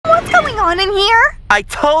on in here? I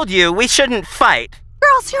told you we shouldn't fight.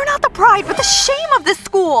 Girls, you're not the pride, but the shame of this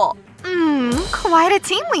school. Quite a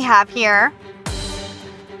team we have here.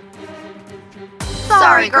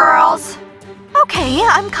 Sorry, girls. Okay,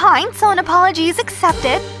 I'm kind, so an apology is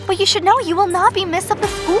accepted. But you should know you will not be miss of the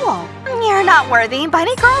school. You're not worthy.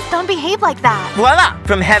 Bunny girls don't behave like that. Voila!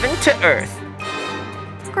 From heaven to earth.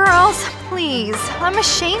 Girls, please. I'm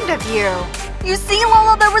ashamed of you. You see,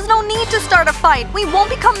 Lola, there was no need to start a fight. We won't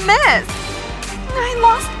become miss. I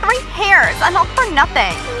lost 3 hairs, and all for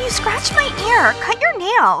nothing. You scratched my ear. Cut your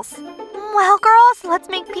nails. Well, girls, let's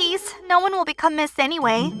make peace. No one will become miss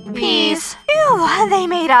anyway. Peace. Ew, they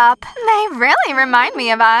made up. They really remind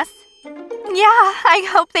me of us. Yeah, I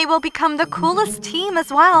hope they will become the coolest team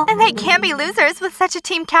as well. And they can't be losers with such a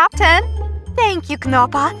team captain. Thank you,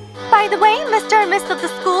 Knopa. By the way, Mr. and Miss of the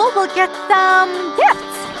school will get some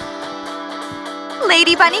gifts.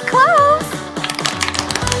 Lady Bunny clothes.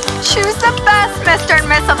 Choose the best Mr. and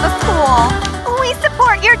Miss of the school. We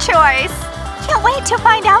support your choice. Can't wait to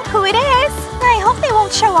find out who it is. I hope they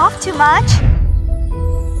won't show off too much.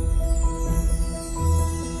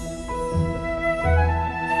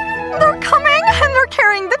 They're coming and they're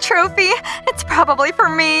carrying the trophy. It's probably for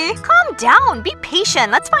me. Calm down. Be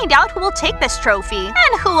patient. Let's find out who will take this trophy.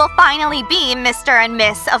 And who will finally be Mr. and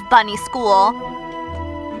Miss of Bunny School.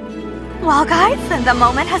 Well, guys, the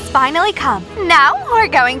moment has finally come. Now we're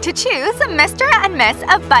going to choose Mr. and Miss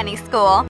of Bunny School.